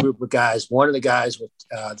good group of guys. One of the guys with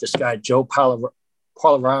this guy, Joe Palermo,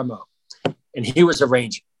 and he was a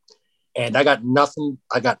Ranger. And I got nothing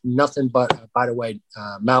but, by the way,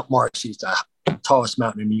 Mount Marcy is the tallest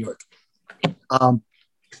mountain in New York.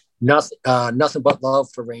 Nothing but love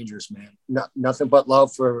for Rangers, man. Nothing but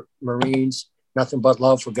love for Marines. Nothing but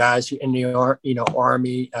love for guys who in the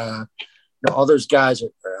Army. All those guys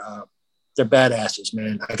are they're badasses,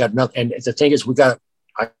 man. I got nothing. And the thing is,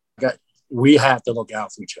 we have to look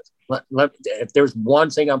out for each other. If there's one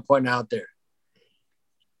thing I'm pointing out there,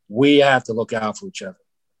 we have to look out for each other.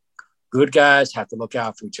 Good guys have to look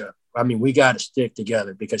out for each other. I mean, we got to stick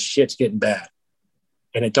together because shit's getting bad.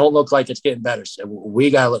 And it don't look like it's getting better. So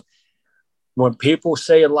we got to look. When people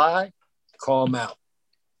say a lie, call them out.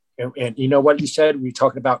 And you know what you said? We're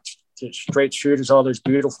talking about straight shooters, all those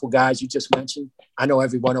beautiful guys you just mentioned. I know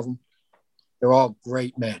every one of them. They're all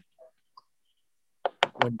great men.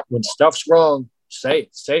 When stuff's wrong, say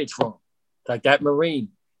it. Say it's wrong. Like that Marine,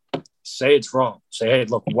 say it's wrong. Say, hey,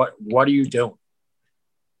 look, what are you doing?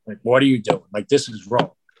 Like, what are you doing? Like, this is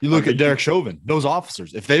wrong. You look at Derek Chauvin, those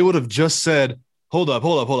officers, if they would have just said, hold up.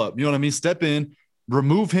 You know what I mean? Step in,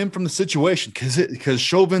 remove him from the situation because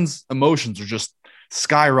Chauvin's emotions are just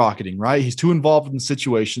skyrocketing, right? He's too involved in the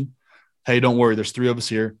situation. Hey, don't worry. There's 3 of us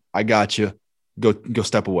here. I got you. Go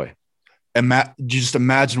step away. And just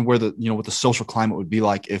imagine what the social climate would be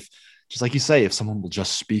like if, just like you say, if someone will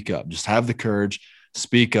just speak up, just have the courage,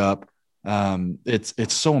 speak up.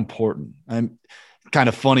 It's so important. I'm kind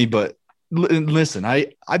of funny, but listen,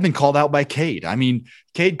 I've been called out by Cade. I mean,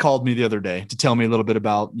 Cade called me the other day to tell me a little bit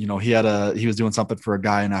about, he was doing something for a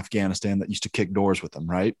guy in Afghanistan that used to kick doors with him.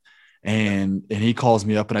 Right. And he calls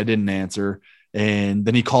me up and I didn't answer. And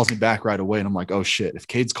then he calls me back right away. And I'm like, oh shit, if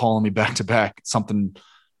Cade's calling me back to back,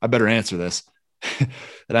 I better answer this.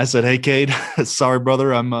 And I said, hey, Cade, sorry,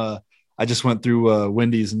 brother. I just went through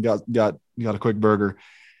Wendy's and got a quick burger.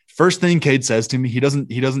 First thing Cade says to me, he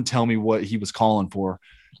doesn't tell me what he was calling for.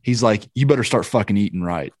 He's like, you better start fucking eating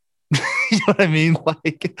right. You know what I mean?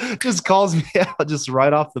 Like, just calls me out just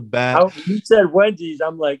right off the bat. You said Wendy's.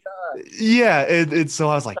 I'm like, yeah. So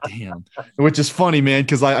I was like, damn, which is funny, man.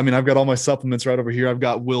 Cause I've got all my supplements right over here. I've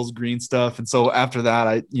got Will's green stuff. And so after that,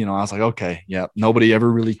 I was like, okay, yeah, nobody ever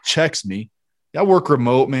really checks me. I work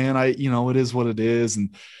remote, man. it is what it is.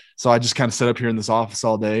 And so I just kind of sit up here in this office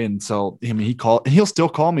all day. And so, he'll still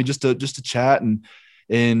call me just to chat and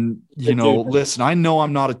listen, I know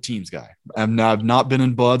I'm not a teams guy. I've not been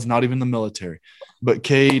in buds, not even the military, but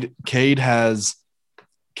Cade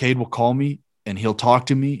will call me and he'll talk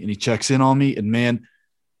to me and he checks in on me. And man,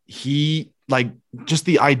 he just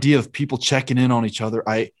the idea of people checking in on each other.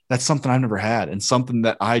 That's something I've never had and something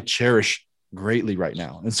that I cherish greatly right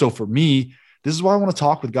now. And so for me, this is why I want to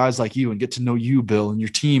talk with guys like you and get to know you, Bill, and your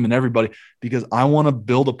team and everybody, because I want to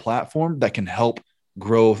build a platform that can help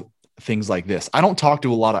grow things like this. I don't talk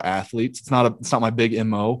to a lot of athletes. It's not my big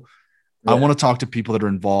MO. Yeah. I want to talk to people that are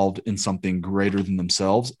involved in something greater than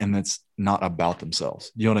themselves. And that's not about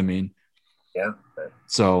themselves. You know what I mean? Yeah.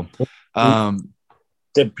 So,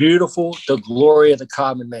 the glory of the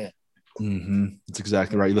common man. Mm-hmm. That's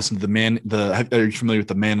exactly right. You listen to are you familiar with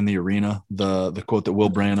the Man in the Arena? The quote that Will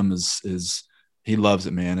Branham is he loves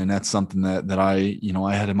it, man. And that's something that I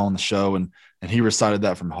had him on the show and he recited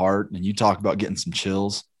that from heart. And you talk about getting some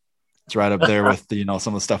chills. It's right up there with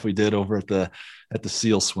some of the stuff we did over at the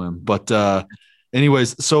SEAL swim. But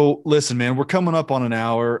anyways, so listen, man, we're coming up on an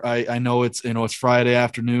hour. I know it's Friday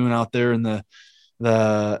afternoon out there in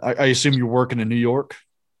I assume you're working in New York.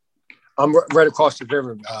 I'm right across the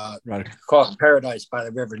river, called Paradise by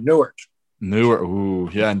the river, Newark. Ooh,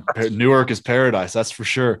 yeah, and Newark is paradise, that's for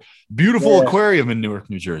sure. Beautiful aquarium in Newark,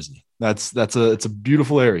 New Jersey. It's a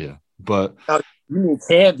beautiful area, but. You mean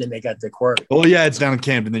Camden? They got the aquarium. Oh yeah, it's down in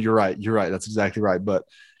Camden. Then you're right. That's exactly right. But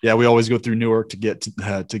yeah, we always go through Newark to get to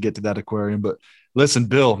that aquarium. But listen,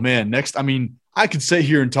 Bill, man, next, I could sit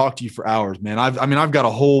here and talk to you for hours, man. I've got a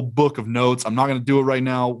whole book of notes. I'm not going to do it right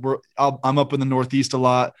now. I'm up in the Northeast a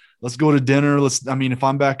lot. Let's go to dinner. If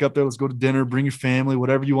I'm back up there, let's go to dinner. Bring your family,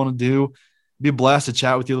 whatever you want to do. It'd be a blast to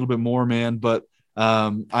chat with you a little bit more, man. But I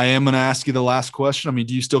am going to ask you the last question.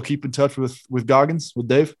 Do you still keep in touch with Goggins, with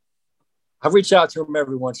Dave? I reach out to him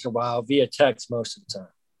every once in a while via text most of the time.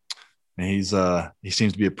 And he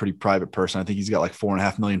seems to be a pretty private person. I think he's got like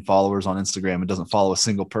 4.5 million followers on Instagram and doesn't follow a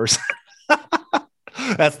single person.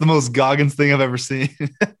 That's the most Goggins thing I've ever seen.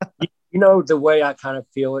 The way I kind of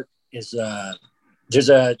feel it is there's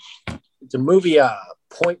the movie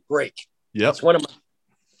Point Break. Yep. It's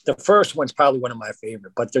the first one's probably one of my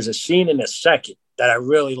favorite, but there's a scene in the second that I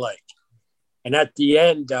really like. And at the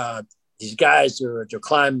end, these guys they're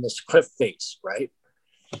climbing this cliff face, right?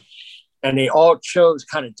 And they all chose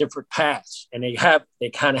kind of different paths, and they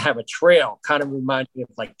kind of have a trail, kind of reminding me of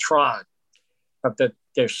like Tron.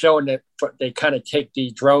 They're showing that they kind of take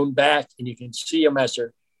the drone back, and you can see them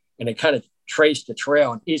and they kind of trace the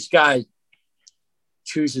trail, and each guy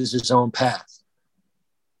chooses his own path.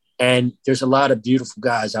 And there's a lot of beautiful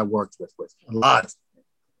guys I worked with a lot of them.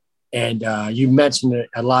 And you mentioned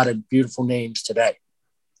a lot of beautiful names today.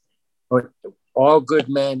 But all good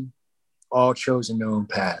men, all chosen their own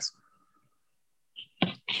path.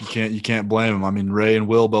 You can't blame them. I mean, Ray,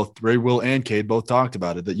 Will, and Cade both talked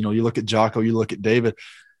about it. That, you know, you look at Jocko, you look at David.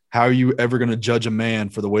 How are you ever going to judge a man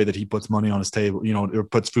for the way that he puts money on his table, you know, or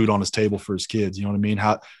puts food on his table for his kids? You know what I mean?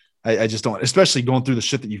 I just don't, especially going through the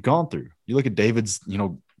shit that you've gone through. You look at David's, you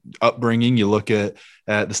know, upbringing, you look at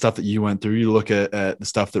the stuff that you went through, you look at the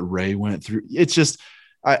stuff that Ray went through. It's just,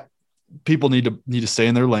 people need to stay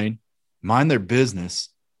in their lane, mind their business,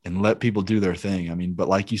 and let people do their thing. I mean, but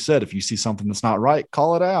like you said, if you see something that's not right,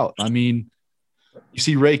 call it out. I mean, you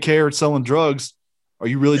see Ray Care selling drugs. Are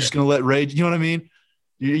you really just going to let Ray, you know what I mean?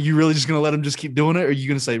 You really just going to let him just keep doing it? Or are you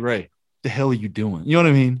going to say, Ray, the hell are you doing? You know what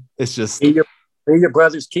I mean? It's just. Be your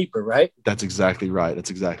brother's keeper, right? That's exactly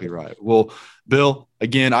right. Well, Bill,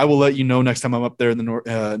 again, I will let you know next time I'm up there in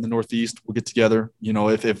the Northeast. We'll get together. You know,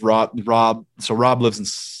 if Rob lives in.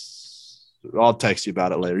 I'll text you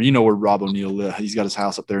about it later. You know where Rob O'Neill lives. He's got his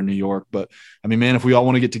house up there in New York. But I mean, man, if we all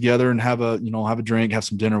want to get together and have a drink, have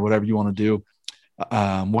some dinner, whatever you want to do,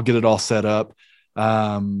 we'll get it all set up.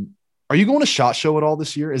 Are you going to SHOT Show at all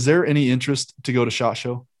this year? Is there any interest to go to SHOT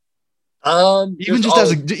Show? Even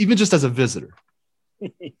just as a visitor.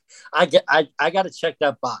 I got to check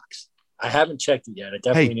that box. I haven't checked it yet. I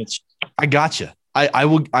definitely need to. I got you.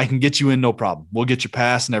 I can get you in, no problem. We'll get your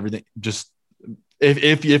pass and everything. Just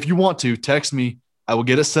if you want to text me, I will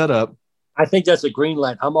get it set up. I think that's a green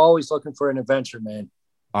light. I'm always looking for an adventure, man.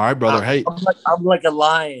 All right, brother. Hey, I'm like a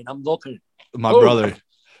lion. I'm looking. My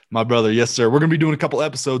brother. Yes, sir. We're going to be doing a couple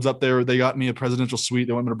episodes up there. They got me a presidential suite.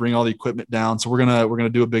 They want me to bring all the equipment down. So we're going to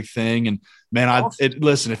do a big thing. And man,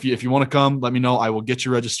 listen, if you want to come, let me know. I will get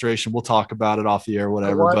your registration. We'll talk about it off the air,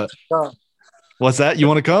 whatever. But what's that? You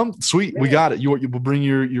want to come? Sweet. Yeah. We got it. You will bring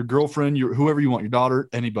your girlfriend, whoever you want, your daughter,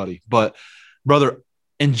 anybody. But brother,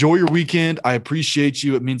 enjoy your weekend. I appreciate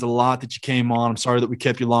you. It means a lot that you came on. I'm sorry that we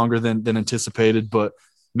kept you longer than anticipated, but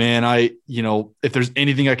man, if there's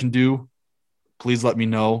anything I can do, please let me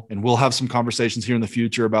know. And we'll have some conversations here in the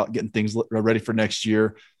future about getting things ready for next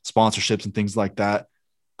year, sponsorships and things like that.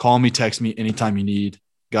 Call me, text me anytime you need.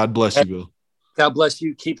 God bless you, Bill. God bless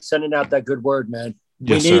you. Keep sending out that good word, man.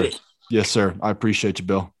 Yes, we need sir. it. Yes, sir. I appreciate you,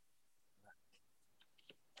 Bill.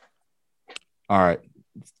 All right.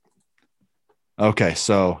 Okay.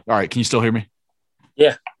 So, all right. Can you still hear me?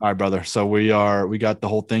 Yeah. All right, brother. So we got the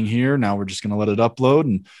whole thing here. Now we're just going to let it upload.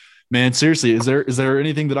 And man, seriously, is there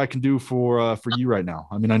anything that I can do for you right now?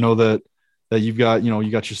 I mean, I know that you've got,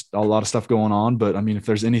 just a lot of stuff going on, but I mean, if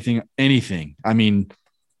there's anything, I mean,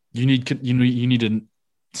 you need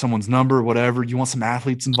someone's number, whatever. You want some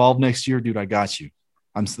athletes involved next year, dude, I got you.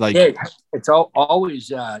 I'm like, yeah, it's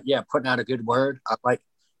always, putting out a good word.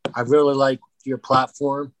 I really like your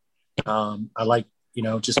platform. I like,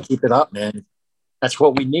 just keep it up, man. That's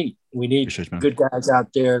what we need. We need good guys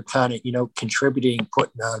out there, kind of, contributing,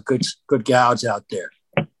 putting good gals out there.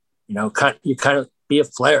 You kind of be a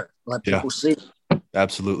flare, let people see.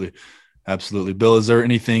 Absolutely. Bill, is there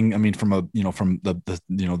anything? I mean, from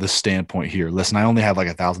this standpoint here. Listen, I only have like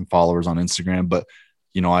 1,000 followers on Instagram, but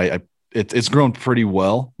it's grown pretty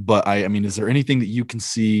well. But I mean, is there anything that you can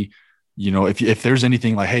see? If there's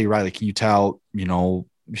anything like, hey, Riley, can you tout?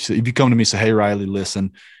 If you come to me and say, hey, Riley,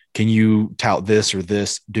 listen, can you tout this or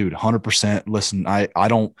this? Dude, 100%. Listen, I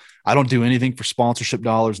don't do anything for sponsorship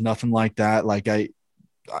dollars, nothing like that. Like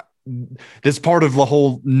it's part of the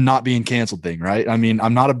whole not being canceled thing, right? I mean,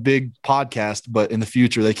 I'm not a big podcast, but in the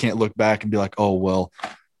future they can't look back and be like, oh, well,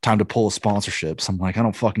 time to pull a sponsorship. So I'm like, I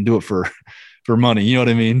don't fucking do it for money. You know what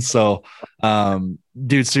I mean? So,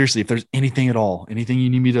 dude, seriously, if there's anything at all, anything you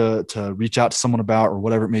need me to reach out to someone about or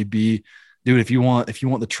whatever it may be, dude, if you want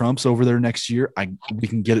the Trumps over there next year, we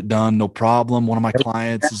can get it done. No problem. One of my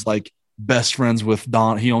clients is like best friends with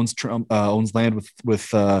Don. He owns owns land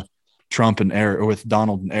with Trump and Eric, or with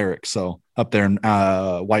Donald and Eric. So up there in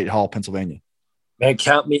Whitehall, Pennsylvania. Man,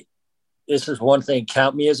 count me. This is one thing.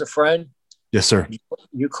 Count me as a friend. Yes, sir.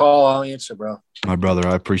 You call, I'll answer, bro. My brother,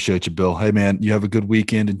 I appreciate you, Bill. Hey, man, you have a good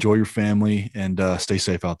weekend. Enjoy your family and stay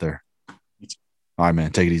safe out there. All right,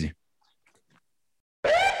 man. Take it easy.